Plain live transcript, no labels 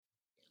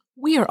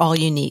We are all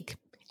unique,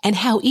 and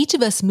how each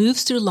of us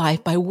moves through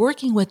life by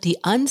working with the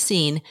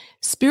unseen,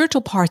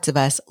 spiritual parts of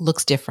us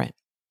looks different.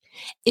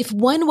 If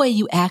one way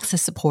you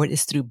access support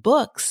is through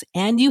books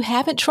and you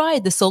haven't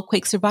tried the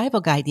Soulquake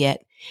Survival Guide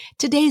yet,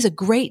 today's a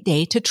great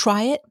day to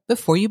try it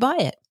before you buy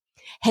it.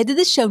 Head to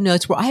the show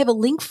notes where I have a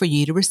link for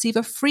you to receive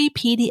a free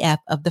PDF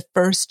of the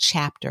first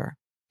chapter.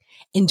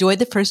 Enjoy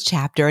the first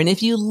chapter, and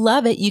if you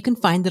love it, you can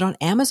find it on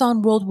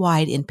Amazon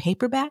worldwide in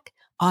paperback,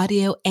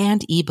 audio,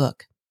 and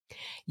ebook.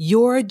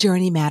 Your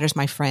journey matters,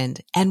 my friend,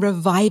 and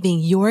reviving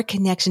your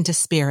connection to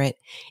spirit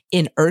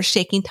in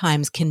earth-shaking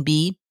times can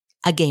be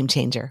a game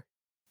changer.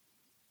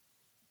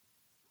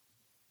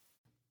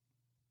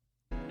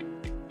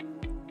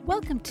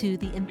 Welcome to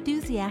the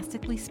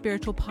Enthusiastically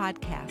Spiritual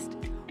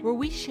Podcast, where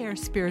we share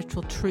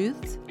spiritual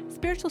truths,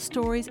 spiritual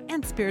stories,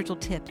 and spiritual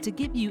tips to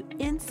give you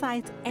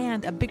insights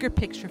and a bigger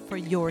picture for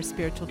your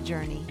spiritual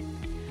journey.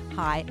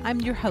 Hi,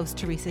 I'm your host,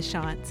 Teresa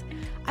Shantz.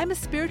 I'm a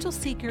spiritual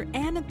seeker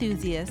and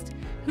enthusiast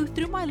who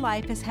through my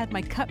life has had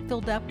my cup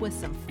filled up with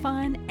some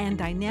fun and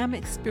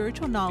dynamic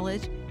spiritual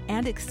knowledge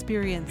and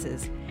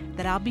experiences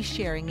that I'll be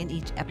sharing in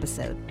each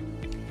episode.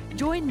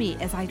 Join me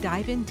as I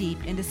dive in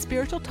deep into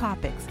spiritual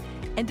topics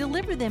and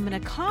deliver them in a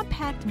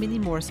compact mini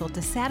morsel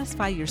to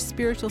satisfy your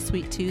spiritual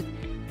sweet tooth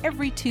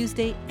every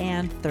Tuesday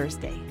and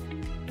Thursday.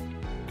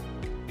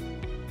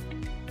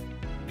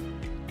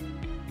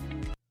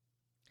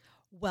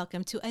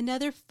 Welcome to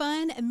another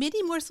fun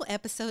mini morsel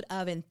episode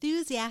of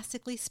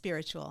Enthusiastically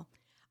Spiritual.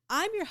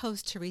 I'm your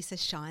host, Teresa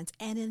Shantz,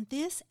 and in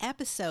this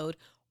episode,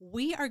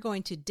 we are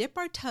going to dip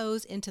our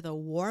toes into the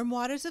warm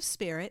waters of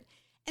spirit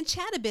and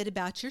chat a bit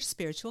about your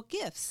spiritual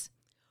gifts.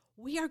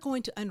 We are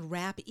going to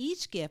unwrap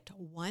each gift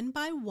one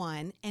by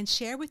one and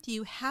share with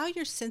you how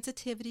your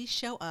sensitivities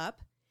show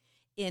up,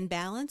 in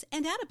balance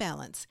and out of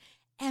balance,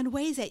 and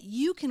ways that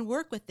you can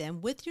work with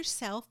them with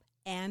yourself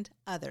and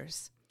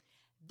others.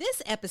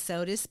 This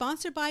episode is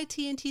sponsored by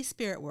TNT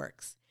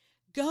Spiritworks.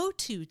 Go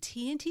to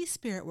TNT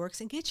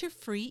Spiritworks and get your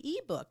free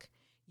ebook,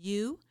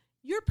 You,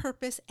 Your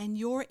Purpose, and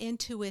Your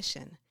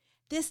Intuition.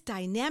 This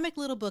dynamic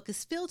little book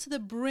is filled to the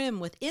brim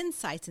with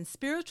insights and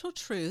spiritual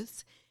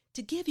truths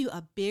to give you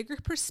a bigger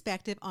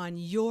perspective on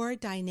your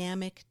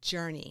dynamic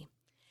journey.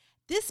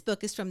 This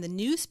book is from the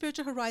New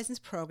Spiritual Horizons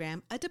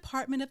program, a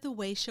department of the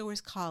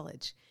Wayshowers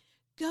College.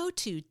 Go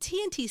to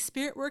TNT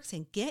Spiritworks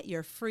and get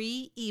your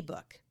free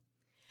ebook.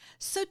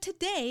 So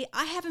today,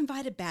 I have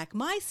invited back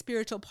my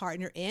spiritual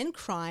partner in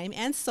crime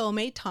and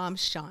soulmate, Tom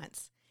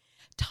Shantz.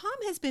 Tom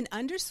has been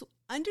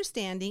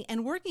understanding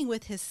and working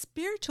with his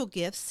spiritual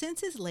gifts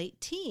since his late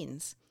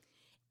teens.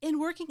 In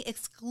working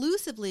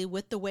exclusively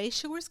with the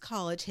Wayshowers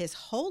College his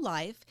whole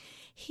life,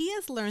 he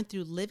has learned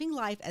through living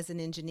life as an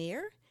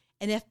engineer,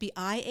 an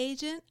FBI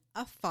agent,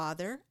 a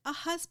father, a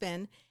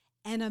husband,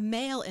 and a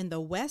male in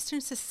the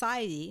Western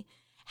society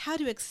how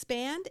to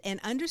expand and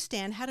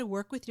understand how to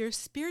work with your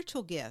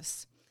spiritual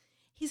gifts.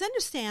 He's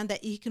understand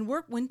that you can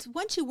work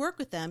once you work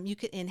with them, you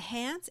can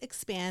enhance,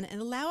 expand,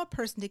 and allow a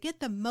person to get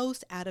the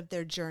most out of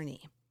their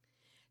journey.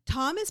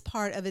 Tom is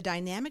part of a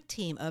dynamic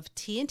team of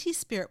TNT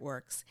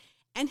Spiritworks,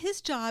 and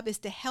his job is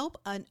to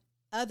help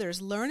others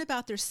learn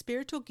about their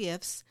spiritual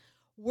gifts,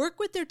 work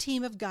with their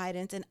team of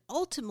guidance, and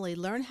ultimately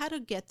learn how to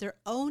get their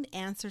own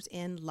answers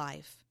in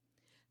life.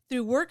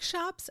 Through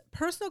workshops,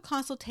 personal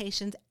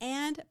consultations,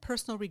 and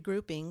personal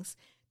regroupings,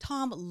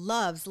 Tom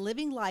loves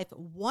living life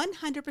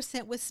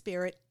 100% with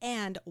spirit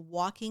and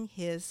walking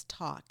his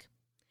talk.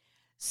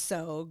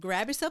 So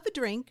grab yourself a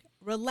drink,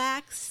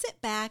 relax,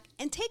 sit back,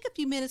 and take a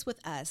few minutes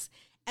with us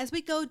as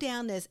we go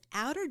down this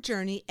outer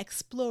journey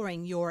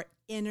exploring your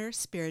inner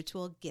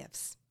spiritual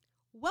gifts.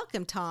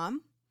 Welcome,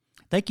 Tom.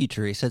 Thank you,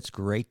 Teresa. It's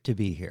great to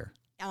be here.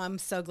 I'm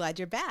so glad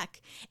you're back.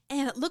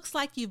 And it looks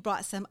like you've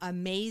brought some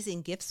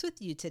amazing gifts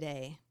with you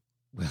today.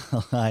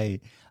 Well, I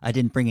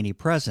didn't bring any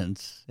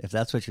presents, if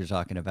that's what you're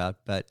talking about,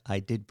 but I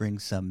did bring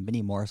some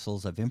mini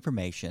morsels of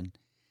information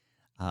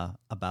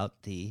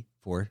about the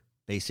 4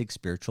 basic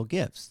spiritual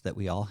gifts that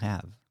we all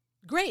have.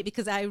 Great,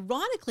 because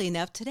ironically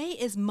enough, today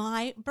is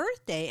my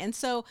birthday. And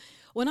so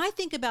when I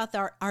think about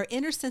our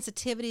inner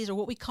sensitivities, or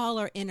what we call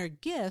our inner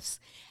gifts,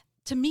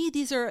 to me,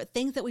 these are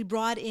things that we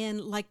brought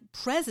in like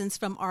presents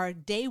from our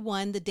day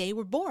one, the day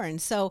we're born.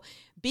 So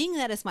being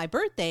that it's my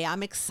birthday,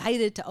 I'm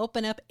excited to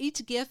open up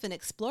each gift and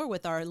explore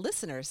with our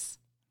listeners.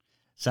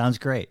 Sounds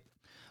great.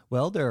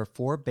 Well, there are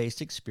 4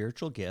 basic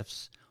spiritual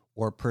gifts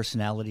or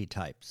personality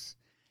types,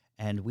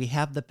 and we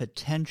have the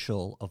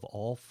potential of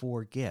all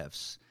 4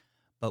 gifts,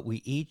 but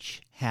we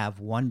each have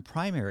one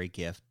primary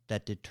gift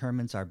that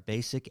determines our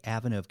basic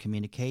avenue of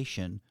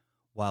communication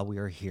while we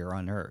are here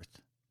on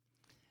Earth.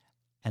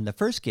 And the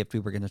first gift we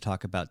were going to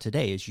talk about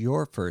today is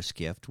your first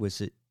gift,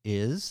 which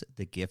is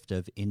the gift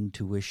of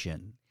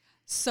intuition.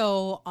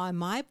 So on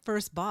my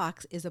first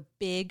box is a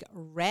big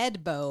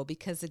red bow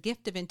because the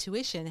gift of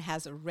intuition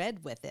has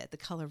red with it, the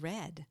color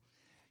red.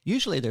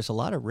 Usually there's a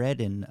lot of red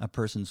in a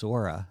person's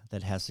aura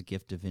that has the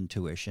gift of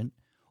intuition,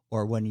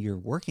 or when you're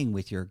working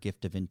with your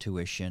gift of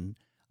intuition,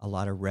 a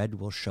lot of red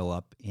will show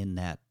up in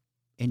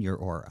your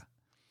aura.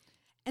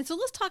 And so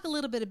let's talk a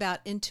little bit about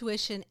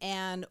intuition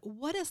and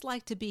what it's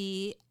like to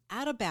be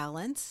out of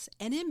balance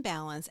and in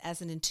balance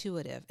as an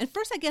intuitive. And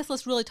first, I guess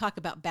let's really talk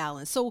about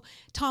balance. So,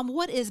 Tom,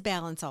 what is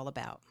balance all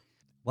about?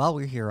 While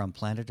we're here on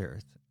planet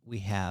Earth, we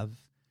have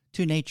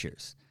two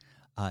natures,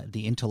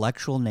 the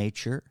intellectual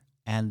nature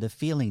and the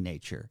feeling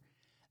nature.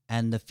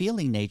 And the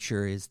feeling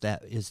nature is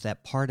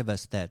that part of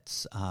us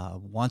that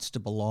wants to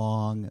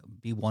belong,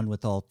 be one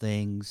with all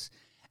things,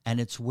 and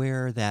it's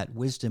where that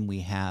wisdom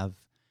we have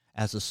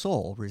as a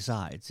soul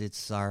resides.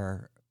 It's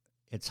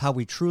how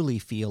we truly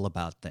feel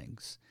about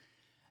things.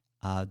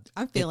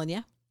 I'm feeling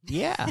you.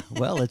 Yeah,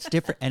 well, it's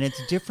different, and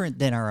it's different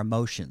than our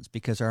emotions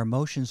because our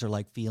emotions are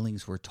like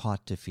feelings we're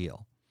taught to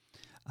feel.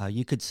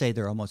 You could say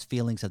they're almost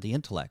feelings of the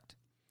intellect.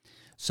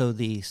 So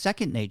the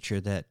second nature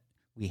that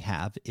we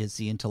have is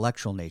the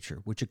intellectual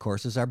nature, which of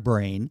course is our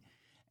brain,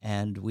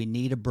 and we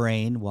need a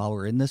brain while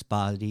we're in this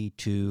body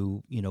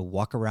to,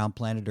 walk around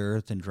planet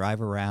Earth and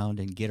drive around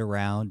and get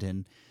around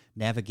and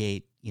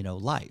navigate,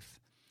 life.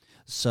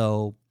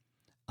 So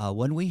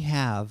when we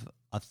have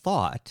a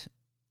thought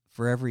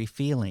for every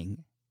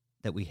feeling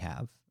that we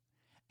have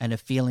and a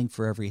feeling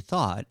for every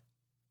thought,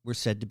 we're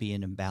said to be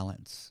in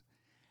imbalance.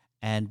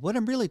 And what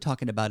I'm really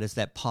talking about is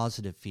that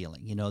positive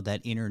feeling,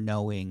 that inner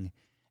knowing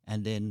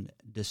and then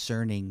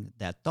discerning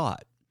that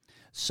thought.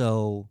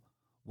 So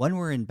when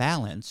we're in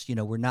balance,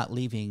 we're not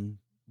leaving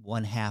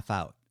one half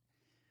out.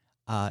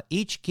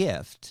 Each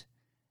gift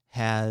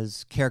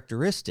has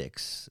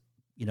characteristics,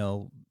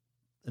 and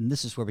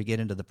this is where we get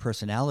into the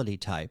personality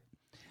type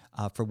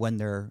for when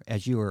they're,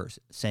 as you were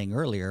saying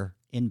earlier,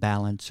 in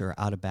balance or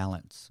out of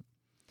balance.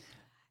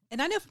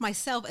 And I know for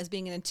myself as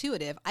being an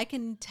intuitive, I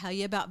can tell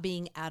you about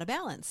being out of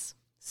balance.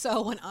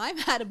 So when I'm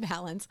out of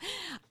balance,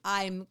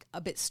 I'm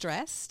a bit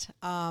stressed.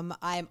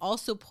 I'm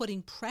also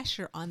putting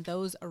pressure on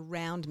those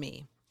around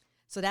me.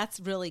 So that's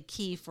really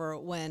key for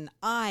when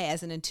I,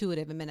 as an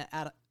intuitive, am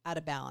out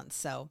of balance.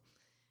 So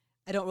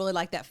I don't really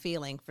like that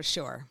feeling for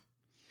sure.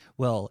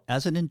 Well,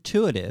 as an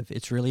intuitive,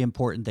 it's really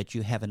important that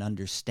you have an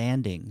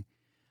understanding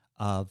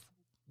of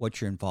what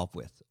you're involved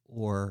with,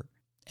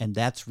 and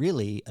that's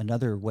really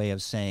another way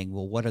of saying,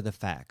 well, what are the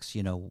facts?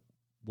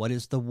 What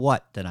is the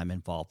what that I'm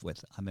involved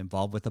with? I'm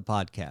involved with a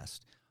podcast.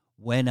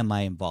 When am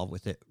I involved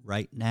with it?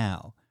 Right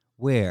now.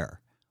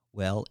 Where?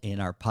 Well, in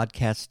our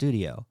podcast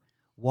studio.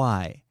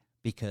 Why?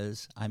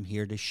 Because I'm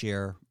here to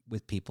share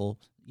with people,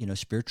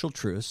 spiritual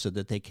truths so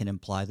that they can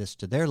apply this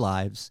to their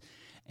lives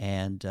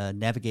and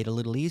navigate a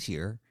little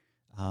easier,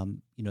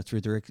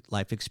 through their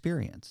life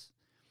experience.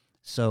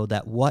 So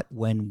that what,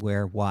 when,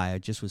 where, why, I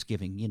just was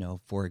giving,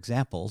 4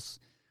 examples,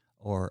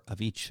 or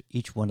of each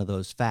one of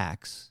those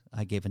facts,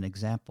 I gave an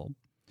example.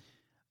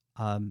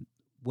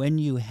 When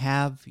you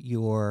have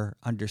your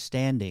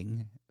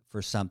understanding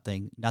for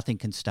something, nothing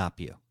can stop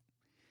you.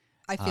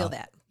 I feel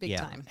that big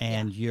time.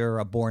 And you're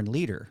a born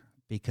leader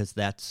because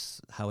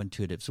that's how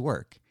intuitives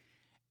work.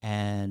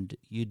 And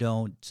you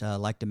don't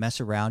like to mess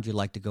around. You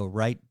like to go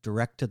right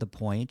direct to the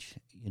point.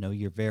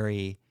 You're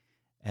very,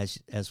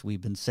 as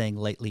we've been saying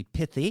lately,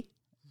 pithy.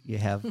 You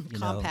have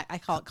compact. I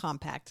call it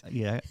compact.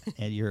 Yeah,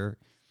 and you're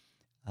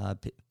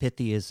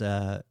pithy is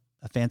a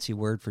fancy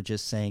word for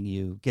just saying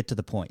you get to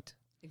the point.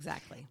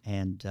 Exactly.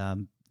 And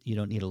you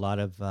don't need a lot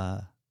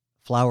of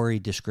flowery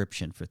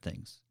description for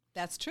things.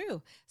 That's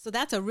true. So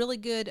that's a really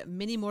good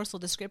mini morsel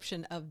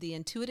description of the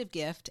intuitive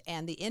gift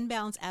and the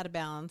in-balance, out of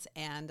balance,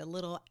 and the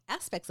little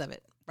aspects of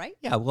it, right?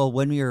 Yeah, well,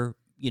 when you're,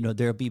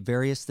 there'll be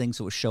various things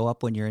that will show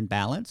up when you're in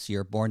balance.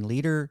 You're a born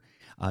leader,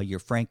 you're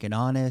frank and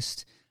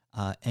honest,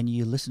 and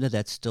you listen to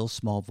that still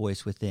small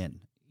voice within.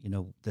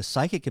 The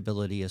psychic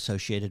ability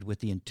associated with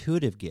the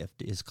intuitive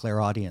gift is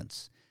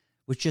clairaudience,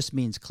 which just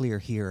means clear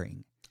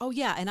hearing. Oh,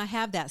 yeah, and I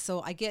have that.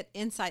 So I get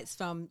insights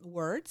from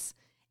words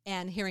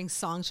and hearing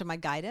songs from my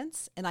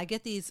guidance, and I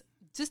get these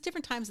just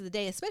different times of the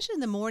day, especially in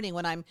the morning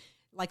when I'm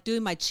like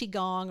doing my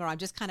qigong or I'm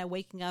just kind of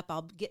waking up.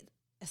 I'll get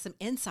some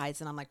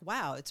insights, and I'm like,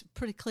 wow, it's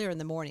pretty clear in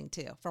the morning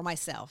too for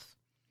myself.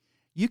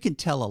 You can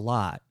tell a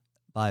lot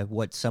by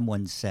what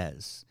someone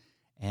says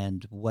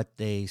and what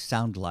they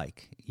sound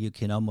like. You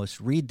can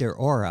almost read their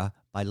aura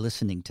by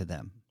listening to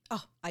them.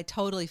 Oh, I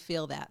totally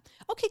feel that.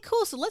 Okay,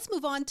 cool. So let's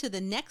move on to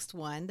the next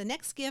one. The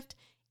next gift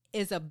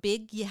has a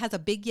big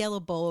yellow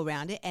bow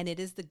around it, and it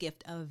is the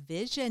gift of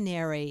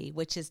visionary,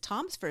 which is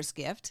Tom's first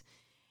gift.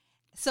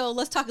 So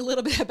let's talk a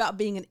little bit about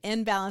being an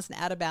in-balance and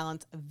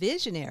out-of-balance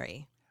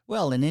visionary.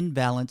 Well, an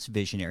in-balance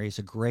visionary is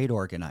a great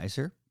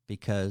organizer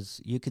because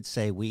you could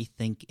say we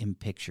think in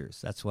pictures.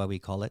 That's why we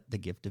call it the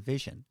gift of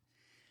vision.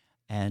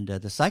 And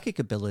the psychic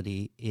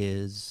ability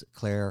is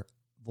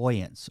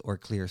clairvoyance or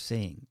clear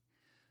seeing.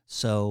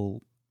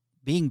 So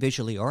being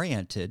visually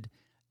oriented,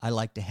 I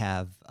like to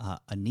have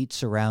a neat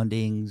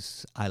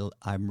surroundings.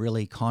 I'm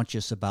really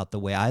conscious about the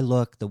way I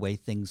look, the way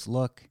things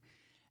look.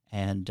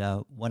 And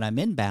when I'm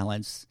in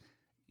balance,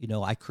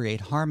 I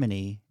create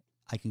harmony.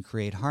 I can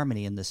create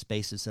harmony in the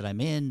spaces that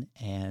I'm in,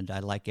 and I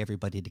like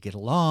everybody to get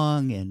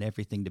along and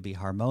everything to be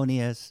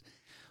harmonious.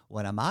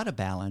 When I'm out of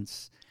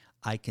balance,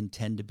 I can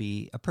tend to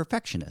be a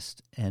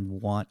perfectionist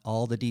and want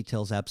all the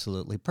details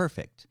absolutely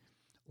perfect,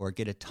 or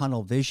get a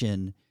tunnel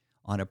vision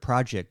on a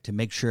project to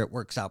make sure it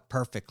works out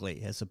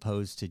perfectly as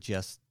opposed to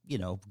just,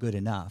 good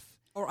enough.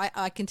 Or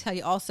I can tell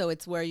you also,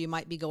 it's where you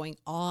might be going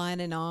on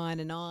and on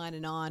and on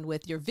and on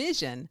with your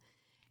vision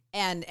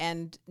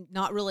and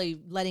not really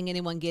letting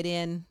anyone get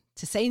in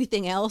to say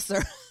anything else.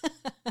 Or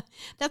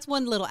that's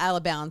one little out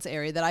of bounds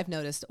area that I've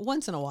noticed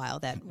once in a while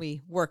that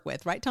we work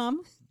with. Right,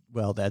 Tom?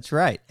 Well, that's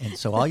right. And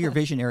so all your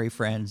visionary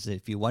friends,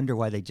 if you wonder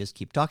why they just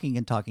keep talking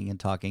and talking and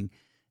talking,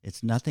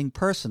 it's nothing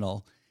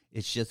personal.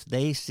 It's just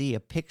they see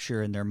a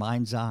picture in their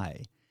mind's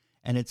eye,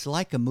 and it's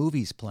like a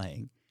movie's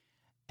playing.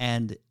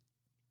 And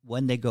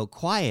when they go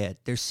quiet,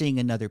 they're seeing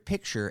another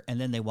picture,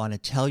 and then they want to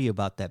tell you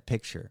about that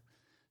picture.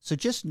 So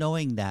just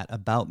knowing that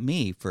about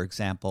me, for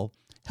example,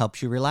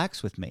 helps you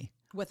relax with me.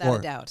 Without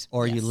a doubt.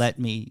 Or yes.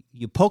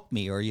 you poke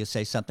me, or you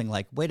say something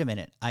like, wait a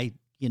minute,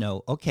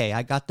 okay,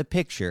 I got the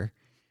picture.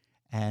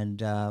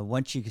 And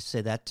once you say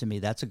that to me,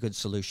 that's a good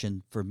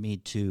solution for me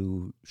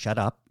to shut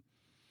up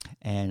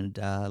and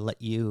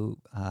let you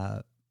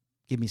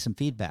give me some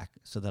feedback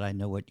so that I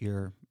know what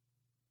you're,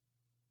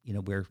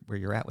 where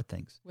you're at with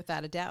things.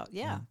 Without a doubt,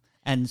 yeah.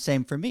 And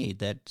same for me,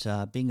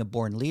 that being a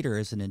born leader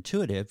as an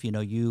intuitive,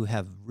 you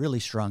have really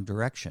strong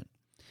direction.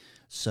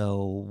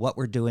 So what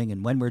we're doing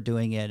and when we're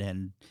doing it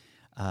and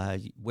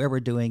where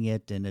we're doing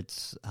it, and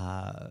it's,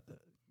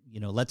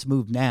 let's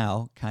move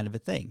now kind of a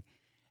thing.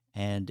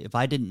 And if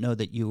I didn't know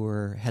that you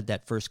had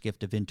that first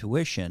gift of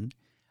intuition,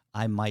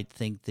 I might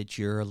think that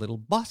you're a little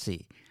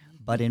bossy.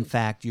 But in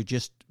fact, you're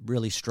just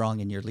really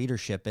strong in your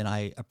leadership, and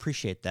I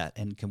appreciate that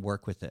and can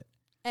work with it.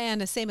 And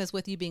the same as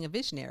with you being a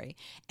visionary.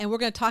 And we're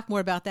going to talk more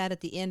about that at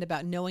the end,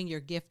 about knowing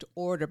your gift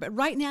order. But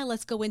right now,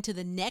 let's go into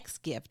the next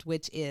gift,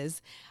 which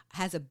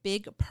has a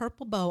big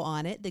purple bow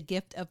on it, the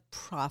gift of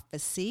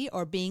prophecy,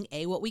 or being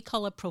what we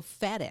call a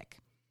prophetic.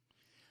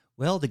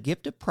 Well, the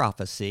gift of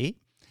prophecy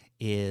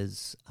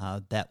is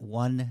that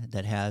one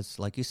that has,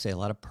 like you say, a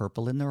lot of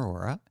purple in their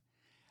aura.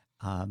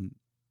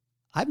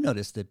 I've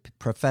noticed that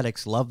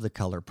prophetics love the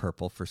color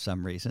purple for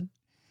some reason.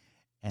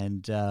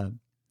 And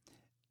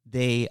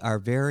they are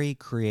very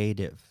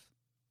creative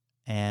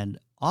and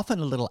often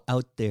a little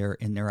out there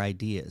in their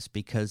ideas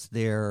because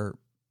they're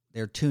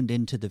tuned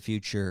into the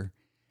future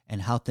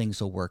and how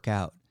things will work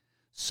out.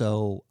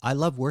 So I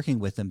love working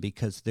with them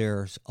because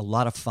there's a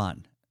lot of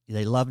fun.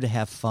 They love to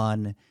have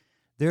fun.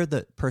 They're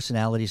the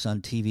personalities on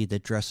TV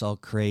that dress all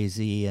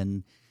crazy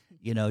and,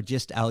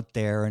 just out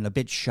there and a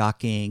bit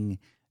shocking.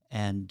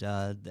 And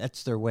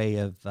that's their way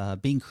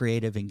of being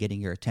creative and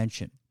getting your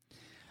attention.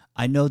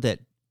 I know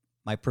that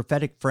my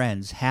prophetic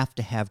friends have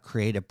to have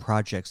creative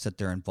projects that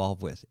they're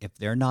involved with. If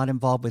they're not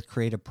involved with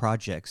creative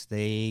projects,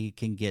 they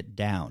can get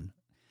down.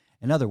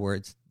 In other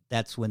words,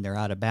 that's when they're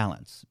out of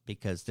balance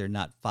because they're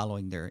not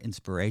following their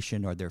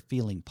inspiration or their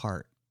feeling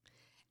part.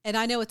 And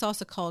I know it's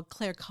also called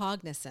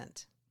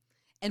claircognizant.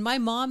 And my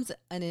mom's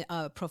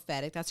a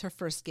prophetic. That's her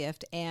first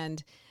gift.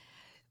 And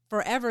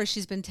forever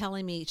she's been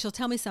telling me, she'll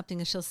tell me something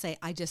and she'll say,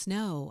 I just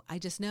know.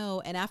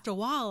 And after a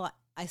while,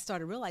 I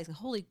started realizing,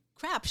 holy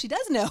crap, she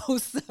does know.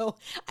 So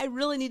I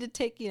really need to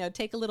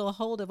take a little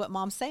hold of what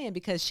mom's saying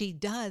because she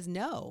does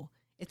know.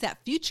 It's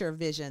that future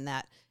vision,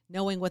 that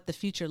knowing what the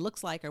future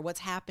looks like or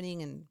what's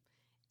happening. And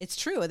it's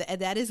true.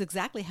 That is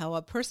exactly how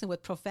a person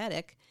with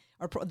prophetic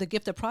or the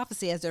gift of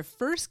prophecy as their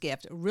first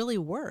gift really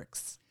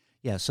works.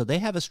 Yeah, so they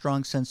have a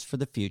strong sense for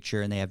the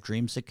future and they have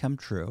dreams that come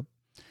true.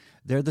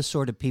 They're the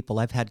sort of people,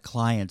 I've had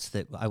clients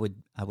that I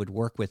would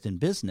work with in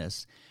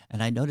business,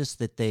 and I noticed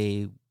that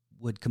they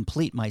would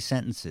complete my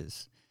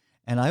sentences.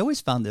 And I always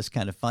found this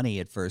kind of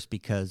funny at first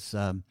because,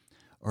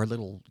 or a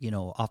little,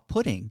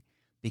 off-putting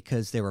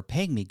because they were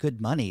paying me good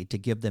money to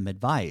give them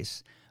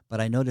advice. But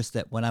I noticed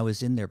that when I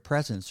was in their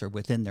presence or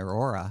within their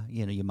aura,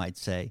 you might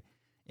say,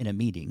 in a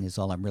meeting is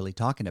all I'm really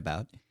talking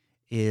about,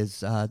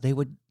 is they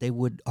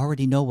would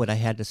already know what I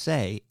had to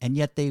say, and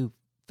yet they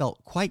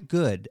felt quite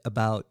good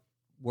about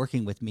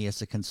working with me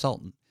as a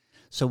consultant.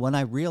 So when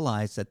I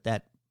realized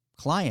that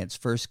client's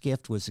first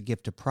gift was a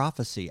gift of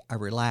prophecy, I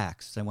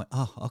relaxed. I went,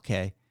 oh,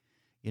 okay.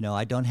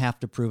 I don't have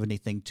to prove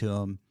anything to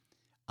them.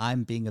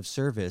 I'm being of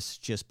service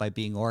just by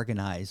being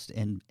organized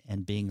and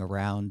being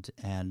around.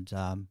 And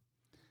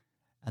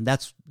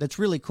that's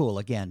really cool.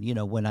 Again,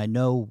 when I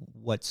know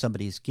what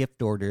somebody's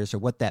gift order is or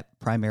what that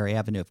primary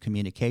avenue of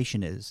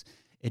communication is,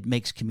 it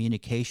makes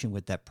communication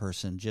with that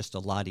person just a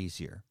lot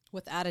easier.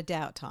 Without a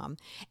doubt, Tom.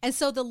 And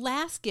so the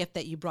last gift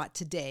that you brought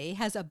today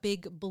has a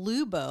big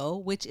blue bow,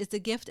 which is the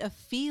gift of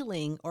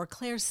feeling or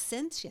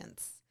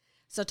clairsentience.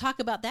 So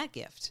talk about that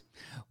gift.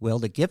 Well,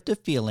 the gift of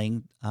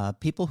feeling,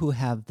 people who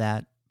have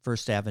that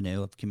first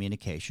avenue of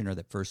communication or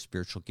the first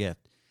spiritual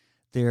gift,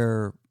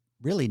 they're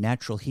really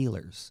natural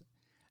healers.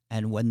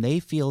 And when they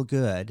feel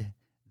good,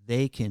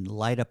 they can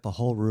light up a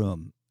whole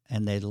room.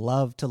 And they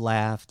love to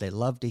laugh. They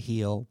love to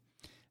heal.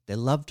 They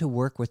love to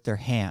work with their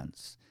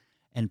hands.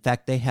 In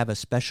fact, they have a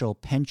special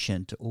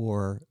penchant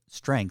or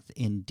strength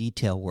in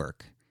detail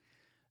work.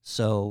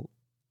 So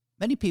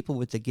many people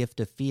with the gift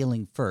of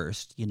feeling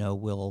first,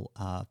 will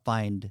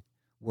find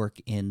work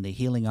in the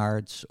healing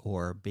arts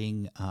or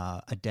being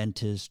a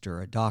dentist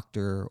or a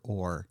doctor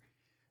or,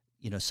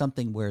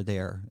 something where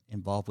they're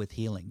involved with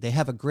healing. They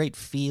have a great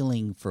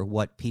feeling for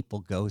what people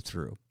go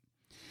through.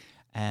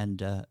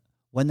 And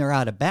when they're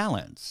out of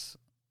balance,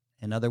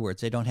 in other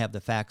words, they don't have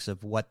the facts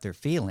of what they're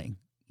feeling,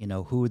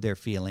 who they're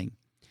feeling,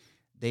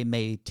 they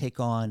may take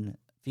on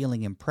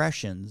feeling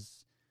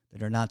impressions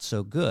that are not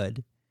so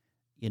good,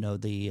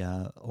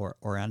 or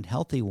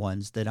unhealthy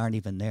ones that aren't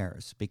even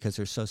theirs because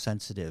they're so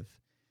sensitive.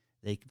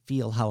 They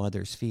feel how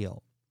others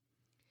feel.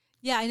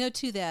 Yeah, I know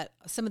too that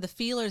some of the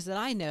feelers that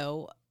I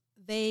know,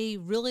 they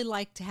really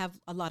like to have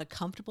a lot of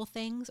comfortable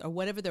things or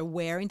whatever they're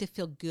wearing to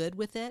feel good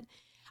with it.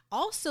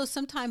 Also,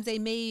 sometimes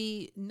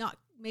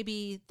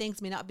maybe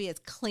things may not be as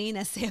clean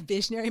as, say, a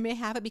visionary may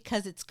have it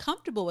because it's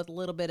comfortable with a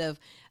little bit of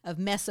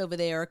mess over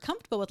there or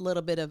comfortable with a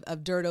little bit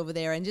of dirt over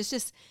there. And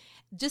just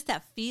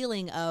that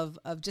feeling of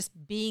just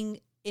being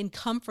in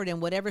comfort in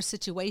whatever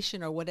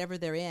situation or whatever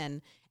they're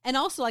in. And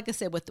also, like I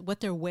said, with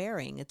what they're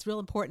wearing, it's real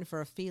important for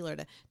a feeler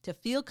to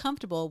feel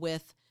comfortable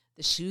with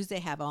the shoes they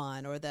have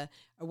on or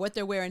what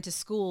they're wearing to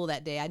school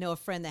that day. I know a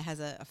friend that has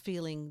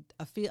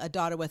a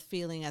daughter with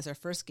feeling as her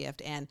first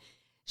gift, and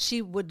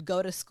she would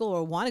go to school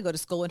or want to go to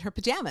school in her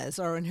pajamas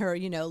or in her,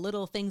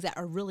 little things that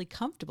are really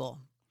comfortable.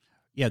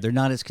 Yeah, they're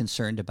not as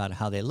concerned about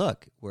how they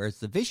look. Whereas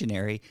the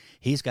visionary,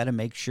 he's got to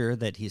make sure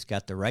that he's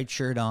got the right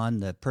shirt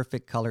on, the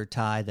perfect color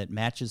tie that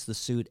matches the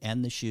suit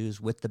and the shoes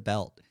with the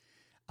belt.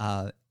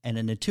 And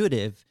an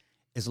intuitive,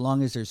 as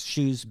long as there's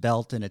shoes,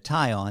 belt, and a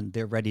tie on,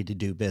 they're ready to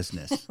do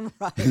business.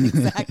 Right,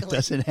 exactly. It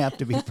doesn't have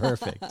to be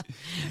perfect.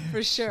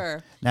 For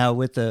sure. Now,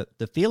 with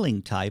the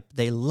feeling type,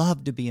 they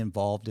love to be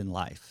involved in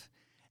life.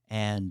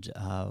 And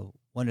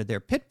one of their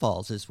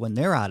pitfalls is when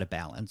they're out of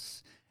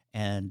balance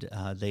and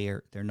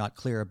they're not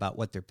clear about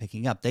what they're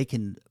picking up, they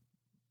can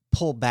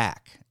pull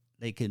back.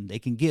 They can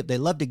give. They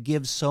love to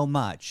give so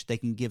much. They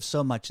can give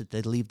so much that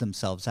they leave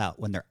themselves out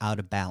when they're out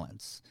of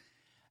balance.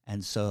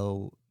 And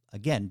so,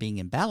 again, being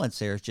in balance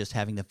there is just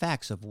having the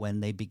facts of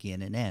when they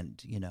begin and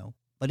end,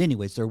 But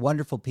anyways, they're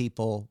wonderful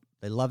people.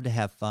 They love to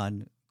have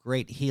fun,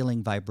 great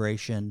healing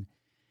vibration.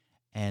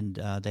 And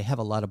they have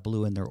a lot of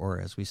blue in their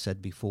aura, as we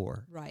said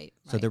before. Right.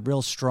 So they're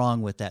real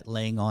strong with that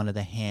laying on of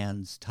the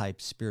hands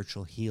type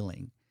spiritual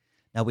healing.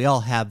 Now, we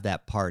all have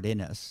that part in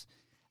us.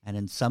 And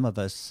in some of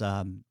us,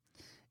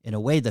 in a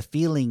way,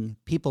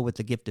 people with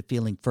the gift of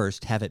feeling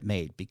first have it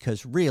made.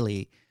 Because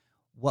really,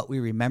 what we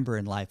remember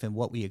in life and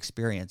what we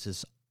experience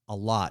is a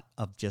lot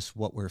of just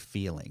what we're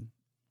feeling.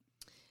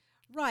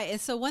 Right.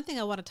 And so one thing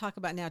I want to talk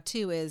about now,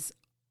 too, is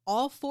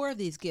all four of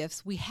these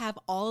gifts, we have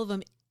all of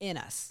them in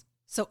us.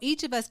 So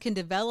each of us can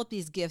develop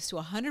these gifts to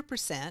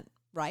 100%,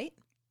 right?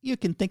 You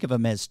can think of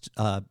them as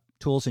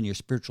tools in your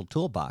spiritual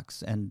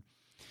toolbox. And,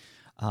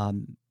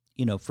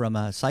 from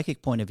a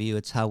psychic point of view,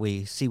 it's how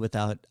we see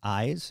without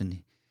eyes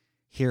and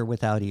hear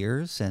without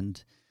ears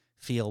and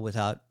feel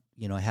without,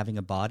 having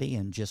a body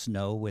and just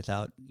know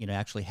without,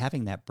 actually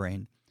having that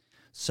brain.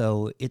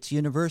 So it's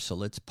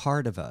universal. It's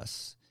part of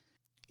us.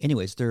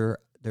 Anyways, they're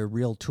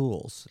real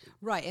tools.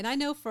 Right. And I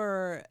know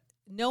for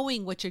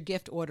knowing what your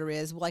gift order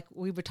is, like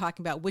we were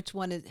talking about, which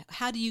one is,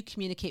 how do you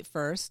communicate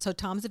first? So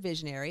Tom's a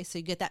visionary, so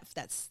you get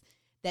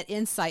that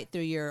insight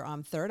through your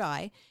third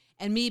eye.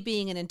 And me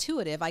being an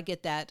intuitive, I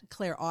get that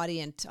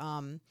clairaudient,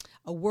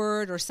 a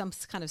word or some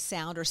kind of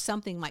sound or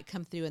something might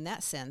come through in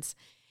that sense.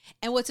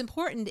 And what's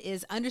important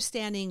is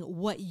understanding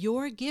what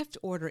your gift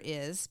order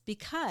is,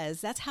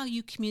 because that's how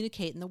you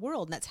communicate in the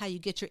world, and that's how you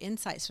get your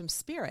insights from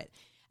spirit.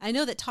 I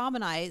know that Tom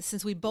and I,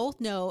 since we both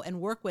know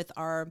and work with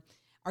our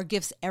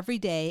gifts every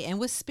day and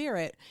with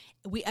spirit,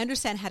 we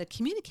understand how to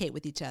communicate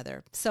with each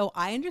other. So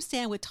I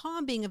understand with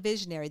Tom being a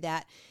visionary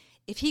that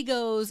if he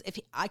goes,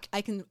 I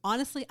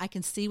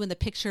can see when the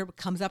picture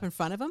comes up in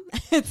front of him.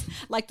 It's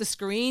like the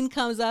screen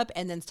comes up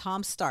and then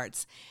Tom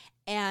starts.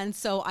 And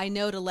so I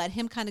know to let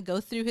him kind of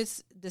go through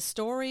the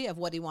story of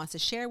what he wants to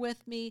share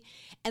with me.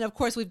 And of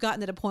course, we've gotten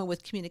to the point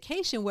with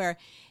communication where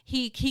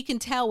he can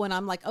tell when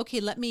I'm like,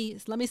 okay, let me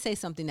say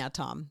something now,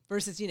 Tom,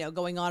 versus,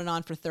 going on and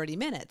on for 30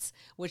 minutes,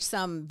 which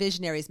some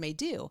visionaries may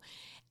do.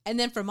 And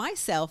then for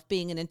myself,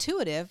 being an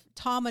intuitive,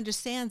 Tom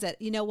understands that,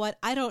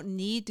 I don't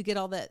need to get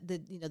all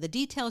the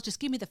details. Just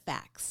give me the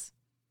facts.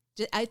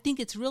 I think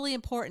it's really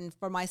important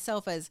for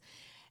myself as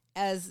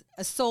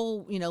a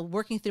soul,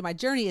 working through my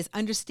journey, is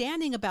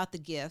understanding about the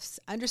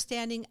gifts,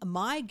 understanding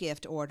my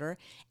gift order,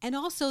 and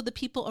also the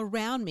people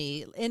around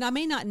me. And I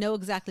may not know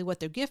exactly what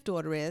their gift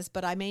order is,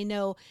 but I may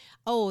know,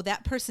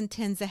 that person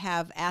tends to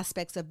have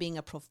aspects of being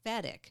a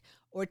prophetic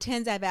or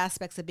tends to have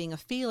aspects of being a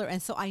feeler.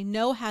 And so I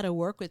know how to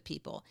work with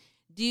people.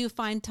 Do you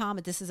find, Tom,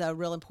 that this is a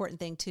real important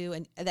thing too,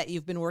 and that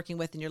you've been working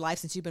with in your life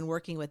since you've been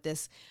working with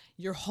this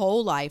your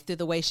whole life through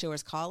the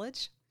Wayshowers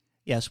College?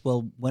 Yes.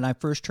 Well, when I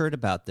first heard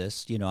about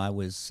this, I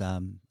was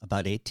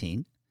about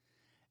 18,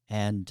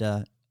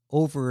 and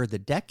over the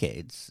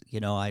decades,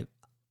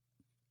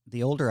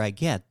 the older I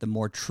get, the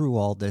more true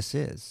all this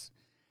is.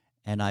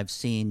 and I've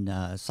seen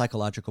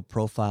psychological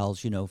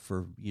profiles,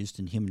 for used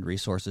in human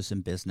resources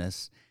and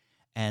business,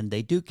 and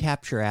they do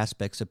capture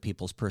aspects of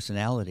people's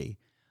personality.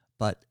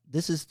 But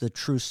this is the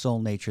true soul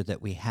nature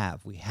that we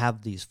have. We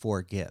have these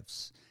 4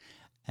 gifts,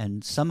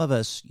 and some of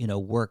us,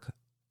 work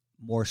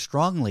more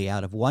strongly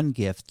out of one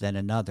gift than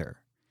another.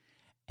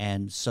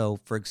 And so,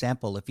 for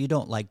example, if you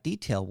don't like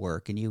detail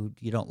work and you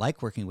don't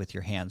like working with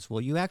your hands,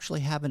 well, you actually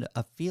have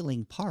a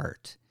feeling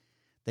part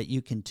that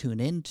you can tune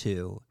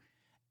into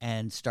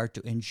and start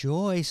to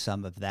enjoy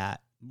some of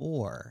that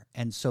more.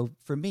 And so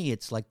for me,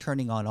 it's like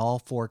turning on all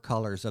 4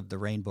 colors of the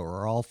rainbow,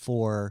 or all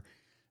 4,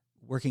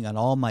 working on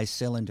all my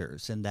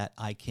cylinders, and that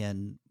I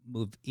can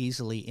move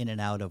easily in and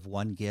out of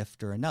one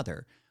gift or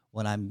another.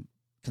 When I'm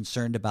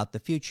concerned about the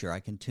future, I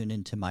can tune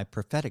into my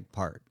prophetic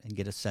part and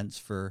get a sense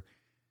for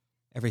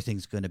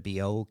everything's going to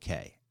be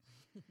okay.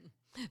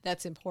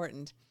 That's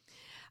important.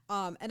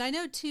 And I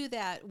know too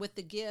that with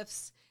the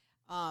gifts,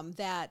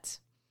 that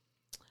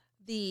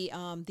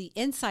the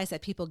insights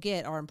that people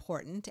get are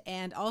important.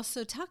 And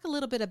also talk a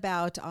little bit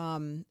about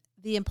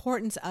the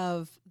importance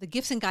of the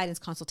gifts and guidance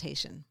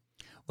consultation.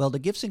 Well, the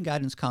gifts and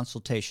guidance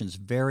consultation is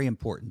very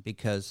important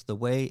because the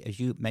way, as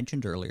you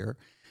mentioned earlier,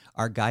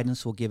 our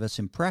guidance will give us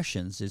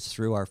impressions is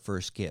through our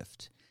first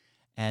gift.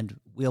 And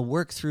we'll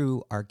work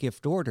through our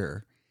gift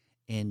order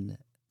in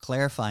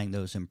clarifying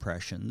those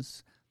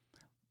impressions,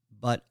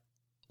 but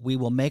we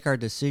will make our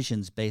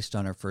decisions based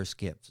on our first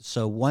gift.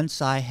 So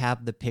once I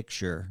have the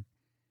picture,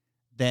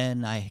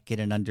 then I get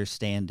an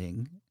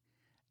understanding,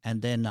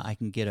 and then I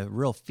can get a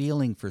real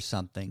feeling for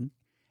something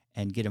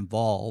and get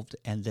involved,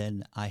 and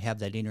then I have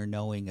that inner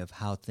knowing of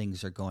how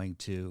things are going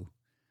to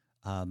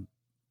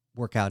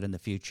work out in the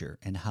future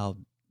and how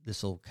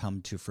this will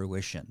come to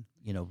fruition,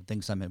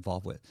 things I'm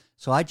involved with.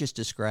 So I just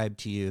described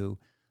to you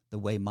the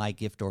way my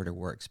gift order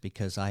works,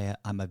 because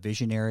I'm a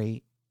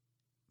visionary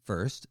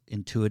first,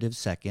 intuitive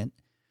second,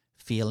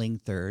 feeling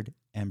third,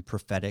 and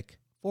prophetic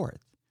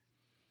fourth.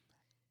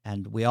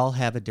 And we all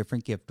have a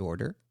different gift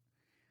order.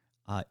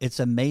 It's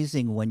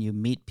amazing when you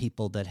meet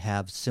people that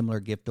have similar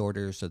gift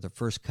orders, or the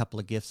first couple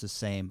of gifts the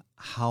same,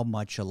 how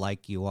much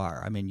alike you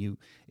are. I mean,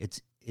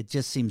 it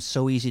just seems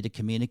so easy to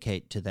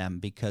communicate to them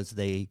because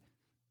they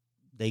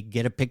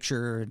get a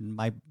picture. And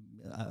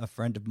a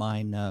friend of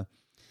mine,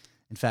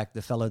 in fact,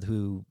 the fellow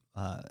who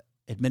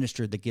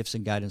administered the gifts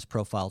and guidance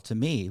profile to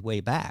me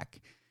way back,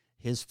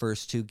 his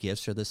first 2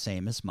 gifts are the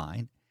same as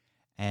mine.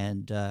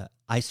 And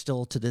I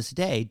still, to this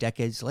day,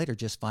 decades later,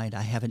 just find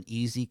I have an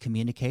easy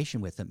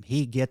communication with him.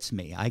 He gets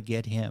me. I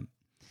get him.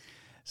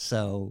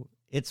 So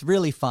it's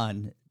really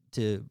fun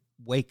to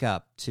wake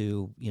up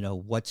to,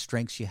 what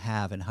strengths you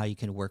have and how you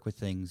can work with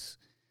things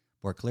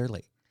more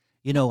clearly.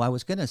 I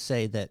was going to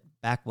say that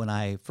back when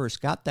I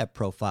first got that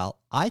profile,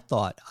 I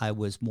thought I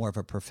was more of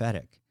a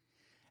prophetic.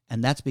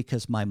 And that's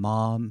because my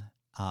mom,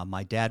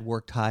 my dad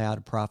worked high out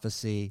of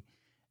prophecy,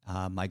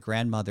 my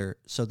grandmother,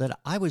 so that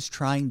I was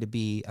trying to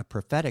be a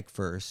prophetic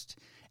first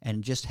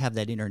and just have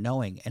that inner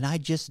knowing. And I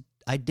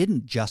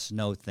didn't just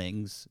know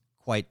things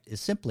quite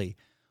as simply,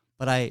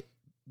 but I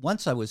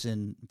was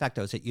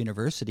at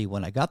university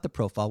when I got the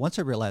profile. Once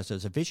I realized I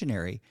was a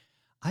visionary,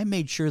 I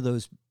made sure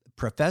those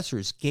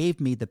professors gave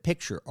me the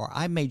picture, or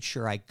I made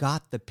sure I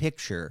got the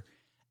picture,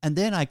 and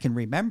then I can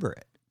remember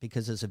it.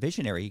 Because as a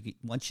visionary,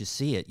 once you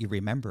see it, you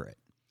remember it.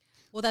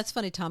 Well, that's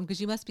funny, Tom, because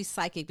you must be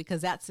psychic,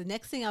 because that's the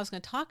next thing I was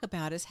going to talk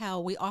about is how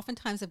we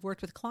oftentimes have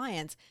worked with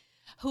clients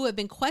who have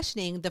been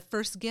questioning the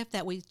first gift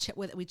that we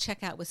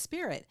check out with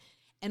Spirit.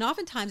 And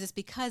oftentimes it's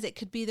because it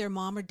could be their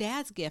mom or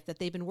dad's gift that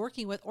they've been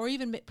working with, or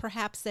even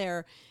perhaps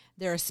their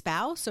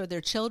spouse or their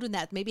children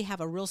that maybe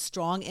have a real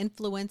strong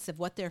influence of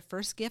what their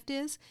first gift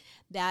is,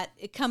 that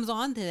it comes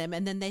on to them,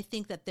 and then they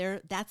think that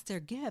that's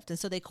their gift. And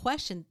so they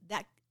question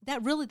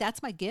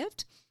that's my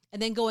gift?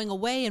 And then going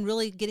away and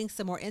really getting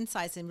some more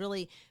insights and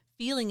really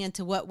feeling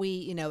into what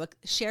we,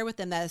 share with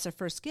them that is their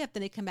first gift.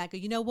 Then they come back and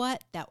go, you know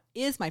what? That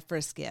is my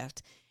first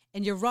gift.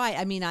 And you're right.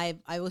 I mean,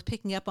 I was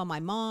picking up on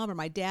my mom or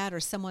my dad or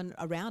someone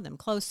around them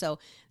close. So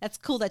that's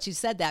cool that you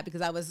said that,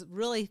 because I was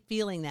really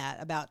feeling that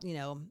about,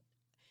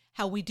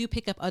 how we do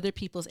pick up other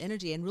people's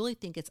energy and really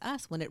think it's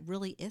us when it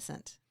really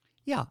isn't.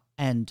 Yeah.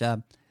 And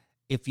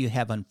if you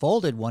have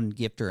unfolded one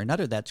gift or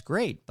another, that's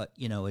great. But,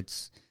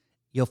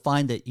 you'll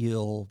find that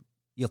you'll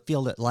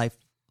feel that life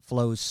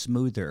flows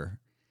smoother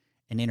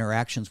and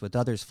interactions with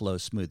others flow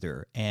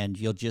smoother, and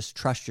you'll just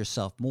trust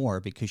yourself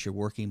more because you're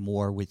working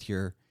more with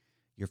your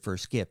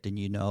first gift, and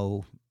you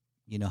know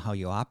how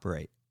you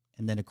operate,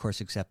 and then of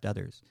course accept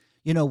others.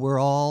 We're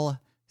all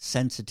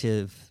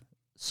sensitive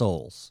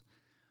souls.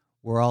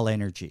 We're all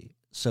energy.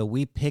 So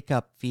we pick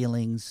up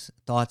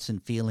thoughts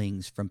and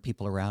feelings from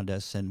people around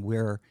us, and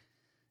we're,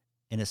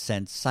 in a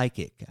sense,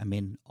 psychic. I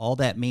mean, all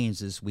that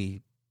means is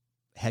we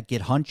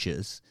get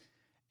hunches,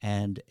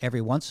 and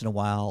every once in a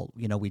while,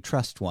 we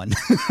trust one.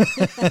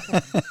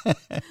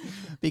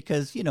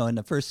 Because, in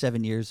the first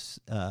 7 years,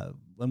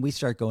 when we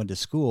start going to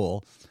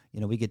school,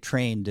 we get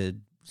trained to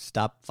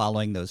stop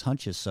following those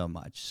hunches so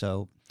much.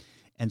 So,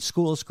 and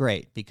school's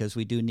great because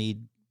we do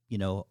need,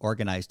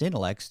 organized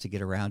intellects to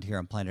get around here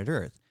on planet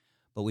Earth.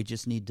 But we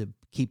just need to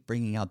keep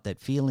bringing out that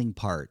feeling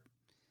part,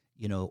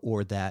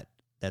 or that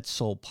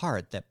soul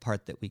part, that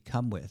part that we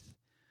come with.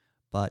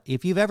 But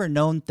if you've ever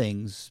known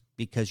things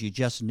because you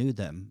just knew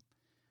them,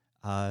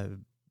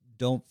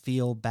 don't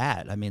feel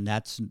bad. I mean,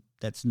 that's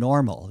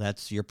normal.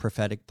 That's your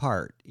prophetic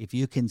part. If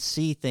you can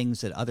see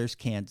things that others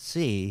can't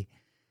see,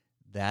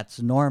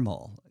 that's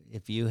normal.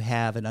 If you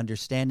have an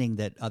understanding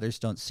that others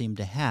don't seem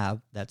to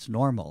have, that's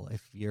normal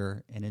if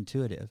you're an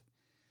intuitive.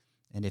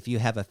 And if you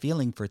have a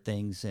feeling for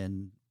things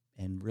and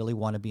really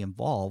want to be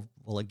involved,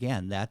 well,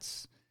 again,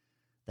 that's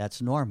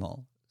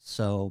normal.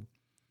 So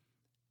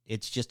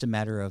it's just a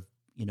matter of,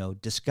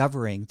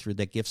 discovering through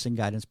the gifts and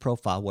guidance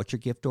profile what your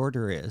gift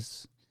order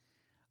is.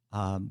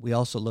 We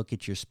also look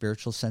at your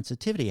spiritual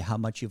sensitivity, how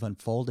much you've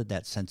unfolded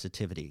that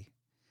sensitivity,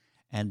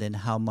 and then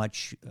how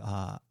much,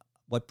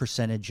 what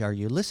percentage are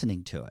you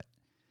listening to it?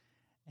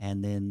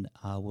 And then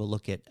we'll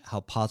look at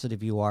how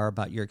positive you are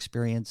about your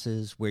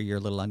experiences, where you're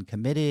a little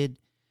uncommitted,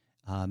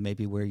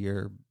 maybe where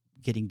you're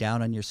getting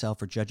down on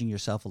yourself or judging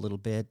yourself a little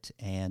bit.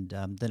 And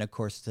then, of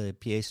course, the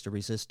pièce de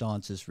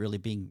résistance is really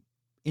being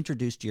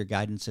introduced to your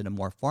guidance in a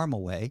more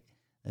formal way.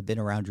 They've been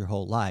around your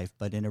whole life,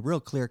 but in a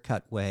real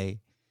clear-cut way.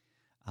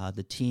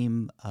 The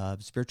team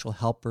of spiritual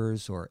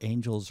helpers or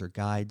angels or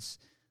guides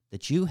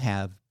that you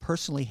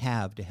personally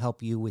have to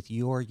help you with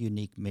your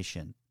unique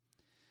mission.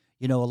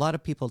 A lot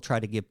of people try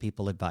to give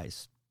people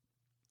advice,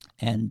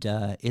 and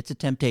it's a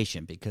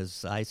temptation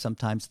because I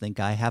sometimes think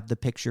I have the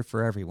picture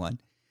for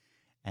everyone,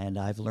 and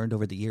I've learned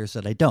over the years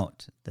that I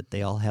don't, that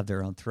they all have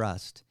their own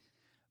thrust.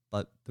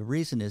 But the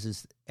reason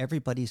is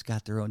everybody's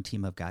got their own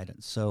team of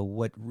guidance. So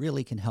what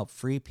really can help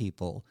free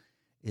people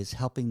is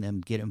helping them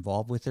get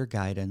involved with their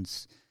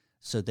guidance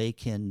so they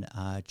can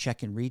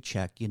check and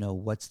recheck,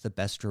 what's the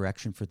best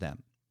direction for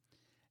them.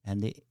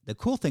 And the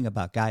cool thing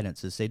about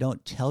guidance is they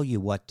don't tell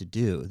you what to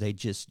do.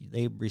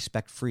 They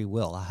respect free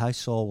will. A high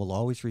soul will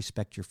always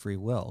respect your free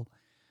will,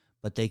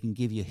 but they can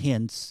give you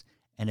hints,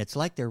 and it's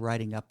like they're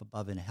riding up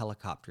above in a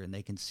helicopter and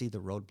they can see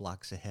the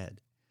roadblocks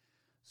ahead.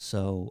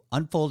 So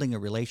unfolding a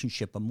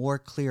relationship, a more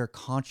clear,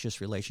 conscious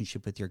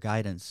relationship with your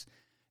guidance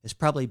has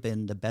probably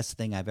been the best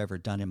thing I've ever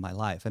done in my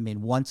life. I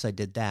mean, once I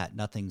did that,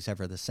 nothing's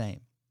ever the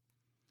same.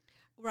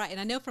 Right. And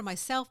I know for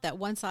myself that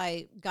once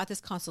I got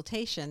this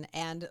consultation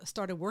and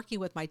started working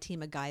with my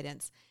team of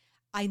guidance,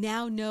 I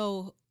now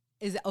know,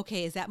 is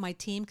that my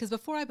team? Because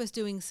before I was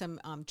doing some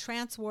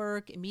trance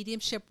work,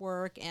 mediumship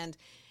work, and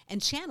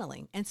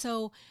channeling. And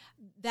so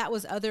that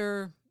was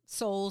other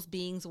souls,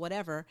 beings,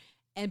 whatever.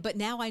 But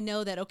now I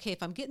know that, okay,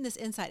 if I'm getting this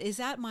insight, is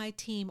that my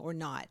team or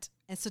not?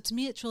 And so to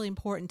me, it's really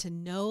important to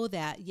know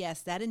that,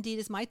 yes, that indeed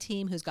is my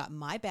team who's got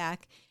my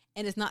back,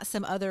 and it's not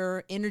some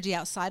other energy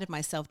outside of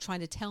myself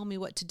trying to tell me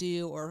what to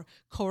do or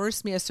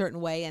coerce me a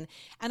certain way. And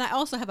I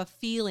also have a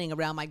feeling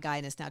around my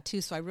guidance now too.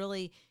 So I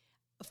really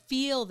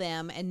feel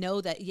them and know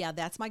that, yeah,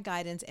 that's my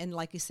guidance. And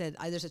like you said,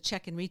 there's a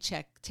check and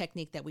recheck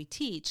technique that we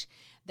teach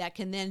that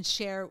can then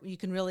share. You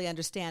can really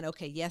understand,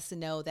 okay, yes and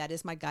no, that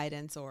is my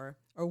guidance, or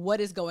what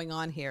is going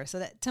on here. So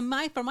that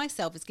for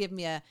myself, it's given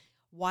me a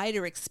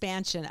wider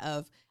expansion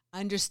of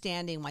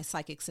understanding my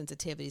psychic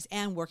sensitivities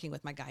and working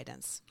with my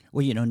guidance.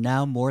 Well,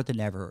 now more than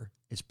ever,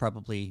 it's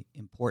probably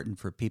important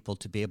for people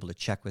to be able to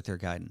check with their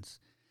guidance.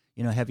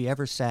 Have you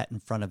ever sat in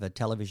front of a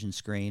television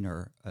screen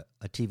or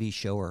a TV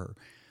show or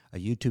a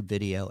YouTube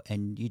video,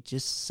 and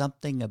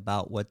something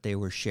about what they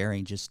were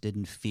sharing just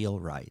didn't feel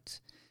right?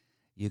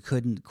 You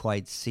couldn't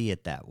quite see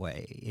it that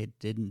way. It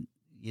didn't,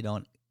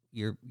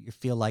 you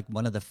feel like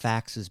one of the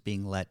facts is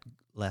being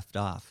left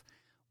off.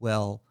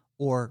 Well,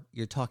 or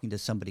you're talking to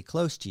somebody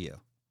close to you.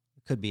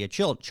 It could be a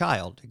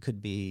child. It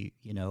could be,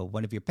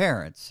 one of your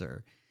parents,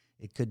 or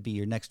it could be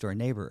your next door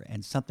neighbor,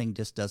 and something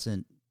just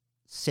doesn't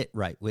sit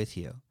right with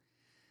you.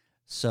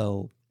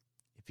 So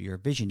if you're a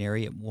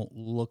visionary, it won't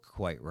look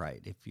quite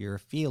right. If you're a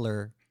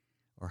feeler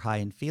or high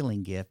in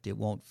feeling gift, it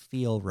won't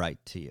feel right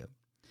to you.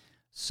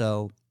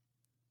 So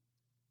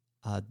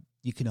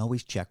you can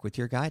always check with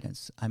your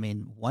guidance. I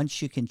mean,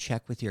 once you can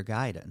check with your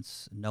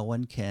guidance, no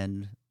one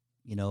can,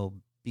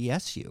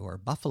 BS you or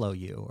buffalo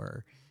you,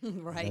 or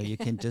right. You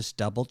can just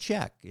double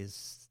check.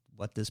 Is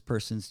what this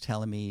person's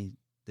telling me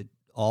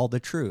all the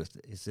truth?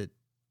 Is it,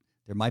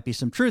 there might be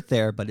some truth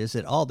there, but is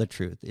it all the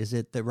truth? Is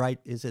it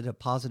is it a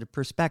positive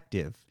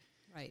perspective?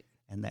 Right.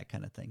 And that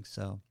kind of thing.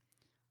 So,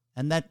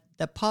 and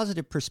that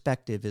positive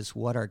perspective is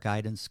what our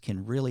guidance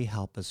can really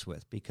help us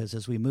with, because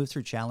as we move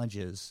through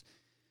challenges,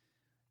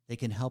 they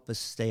can help us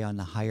stay on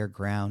the higher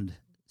ground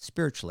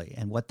spiritually.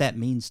 And what that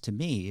means to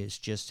me is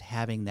just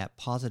having that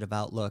positive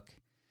outlook,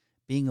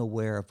 being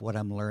aware of what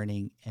I'm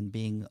learning, and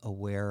being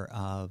aware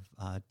of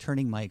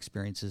turning my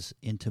experiences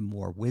into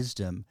more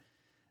wisdom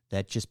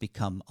that just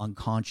become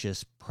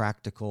unconscious,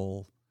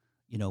 practical,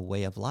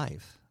 way of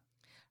life.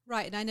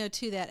 Right. And I know,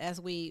 too, that as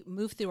we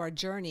move through our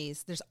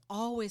journeys, there's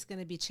always going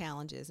to be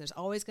challenges. There's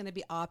always going to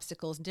be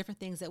obstacles and different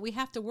things that we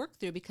have to work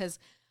through, because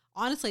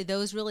honestly,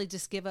 those really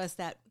just give us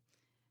that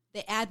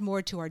they add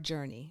more to our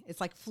journey.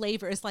 It's like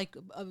flavor. It's like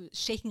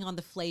shaking on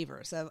the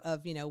flavors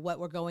of what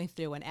we're going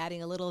through and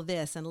adding a little of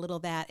this and a little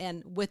of that,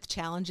 and with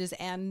challenges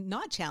and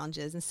not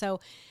challenges. And so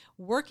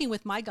working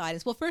with my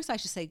guidance, well, first I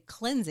should say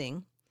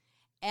cleansing.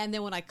 And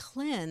then when I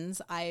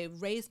cleanse, I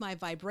raise my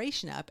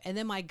vibration up. And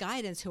then my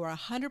guidance, who are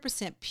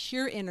 100%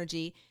 pure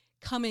energy,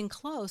 come in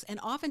close. And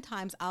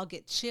oftentimes I'll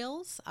get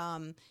chills.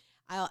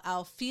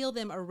 I'll feel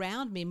them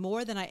around me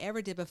more than I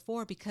ever did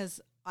before, because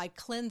I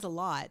cleanse a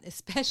lot,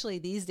 especially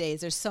these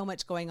days. There's so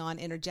much going on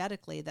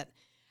energetically that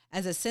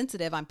as a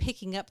sensitive, I'm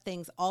picking up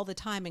things all the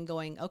time and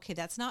going, okay,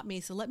 that's not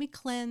me. So let me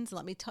cleanse,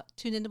 let me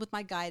tune in with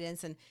my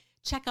guidance and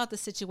check out the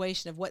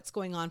situation of what's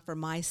going on for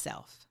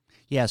myself.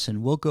 Yes,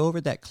 and we'll go over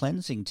that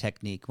cleansing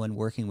technique when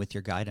working with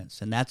your guidance,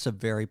 and that's a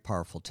very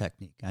powerful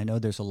technique. I know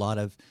there's a lot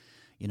of,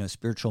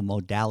 spiritual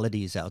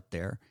modalities out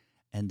there,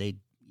 and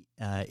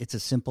it's a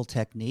simple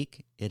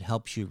technique. It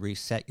helps you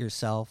reset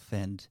yourself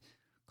and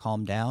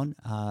calm down.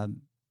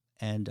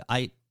 And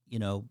I,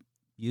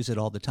 use it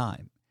all the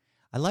time.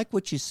 I like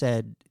what you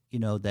said,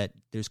 that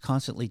there's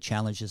constantly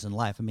challenges in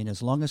life. I mean,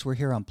 as long as we're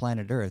here on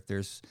planet Earth,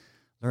 there's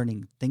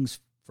learning things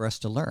for us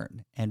to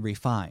learn and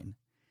refine.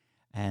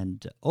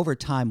 And over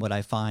time, what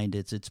I find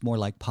is it's more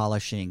like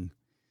polishing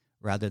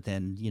rather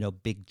than,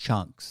 big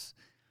chunks.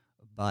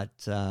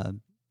 But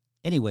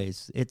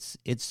anyways,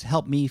 it's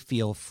helped me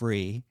feel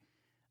free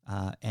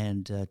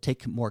and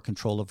take more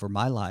control over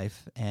my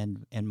life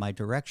and my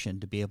direction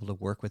to be able to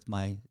work with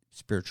my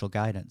spiritual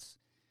guidance.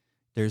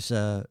 There's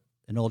an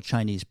old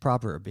Chinese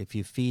proverb: if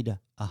you feed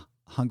a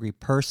hungry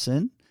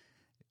person,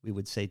 we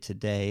would say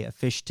today, a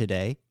fish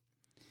today,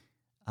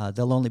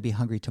 they'll only be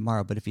hungry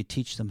tomorrow. But if you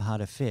teach them how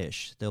to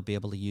fish, they'll be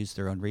able to use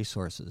their own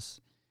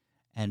resources.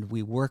 And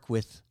we work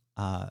with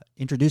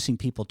introducing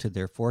people to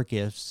their four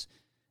gifts,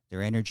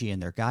 their energy,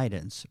 and their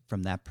guidance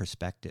from that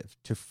perspective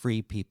to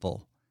free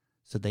people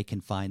so they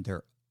can find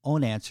their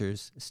own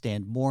answers,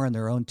 stand more on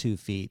their own 2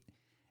 feet,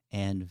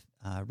 and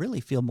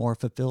really feel more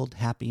fulfilled,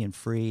 happy, and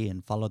free,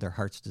 and follow their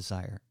heart's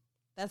desire.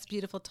 That's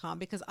beautiful, Tom,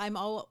 because I'm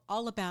all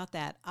about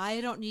that. I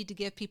don't need to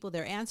give people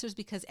their answers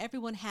because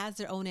everyone has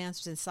their own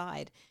answers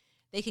inside.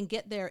 They can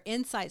get their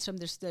insights from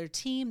their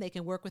team. They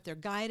can work with their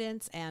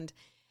guidance, and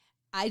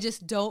I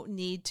just don't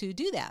need to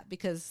do that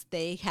because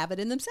they have it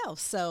in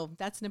themselves. So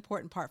that's an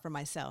important part for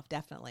myself,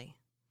 definitely.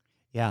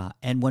 Yeah,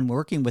 and when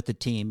working with the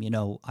team,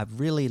 I've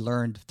really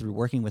learned through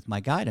working with my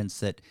guidance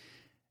that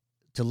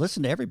to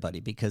listen to everybody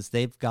because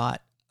they've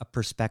got a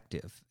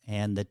perspective,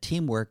 and the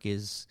teamwork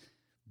is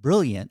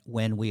brilliant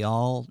when we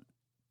all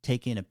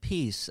take in a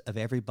piece of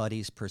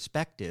everybody's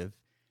perspective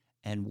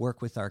and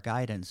work with our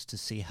guidance to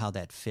see how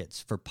that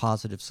fits for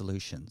positive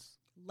solutions.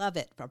 Love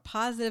it, for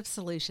positive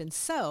solutions.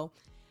 So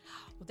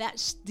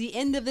that's the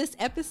end of this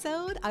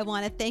episode. I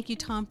want to thank you,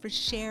 Tom, for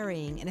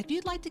sharing. And if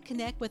you'd like to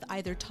connect with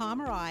either Tom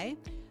or I,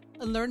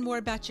 learn more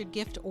about your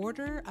gift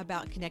order,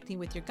 about connecting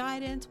with your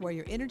guidance, where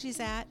your energy's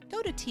at,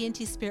 go to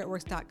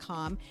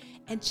tntspiritworks.com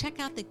and check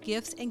out the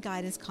gifts and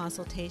guidance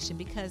consultation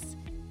because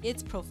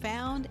it's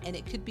profound and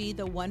it could be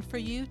the one for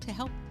you to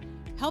help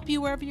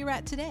you wherever you're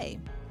at today.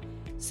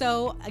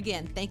 So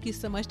again, thank you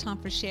so much, Tom,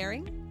 for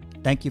sharing.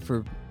 Thank you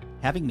for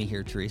having me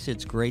here, Teresa.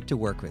 It's great to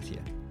work with you.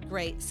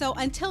 Great. So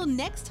until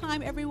next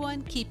time,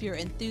 everyone, keep your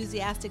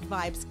enthusiastic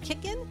vibes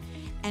kicking,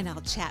 and I'll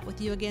chat with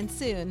you again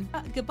soon.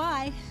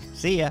 Goodbye.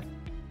 See ya.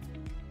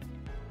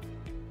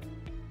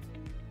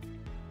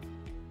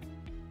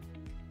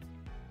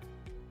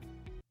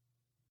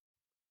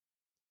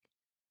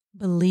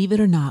 Believe it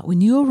or not, when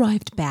you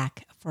arrived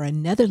back for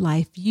another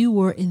life, you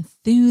were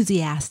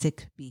enthusiastic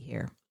to be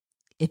here.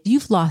 If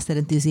you've lost that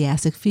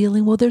enthusiastic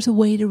feeling, well, there's a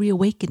way to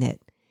reawaken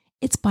it.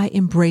 It's by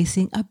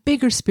embracing a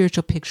bigger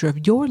spiritual picture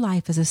of your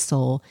life as a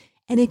soul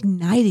and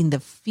igniting the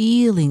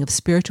feeling of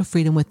spiritual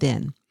freedom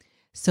within.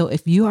 So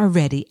if you are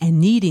ready and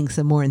needing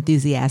some more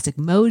enthusiastic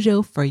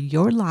mojo for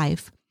your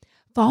life,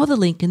 follow the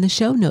link in the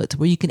show notes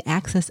where you can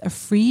access a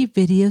free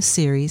video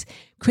series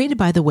created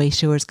by the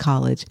Wayshowers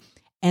College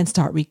and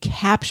start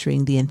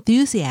recapturing the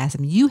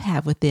enthusiasm you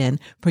have within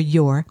for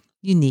your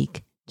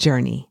unique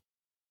journey.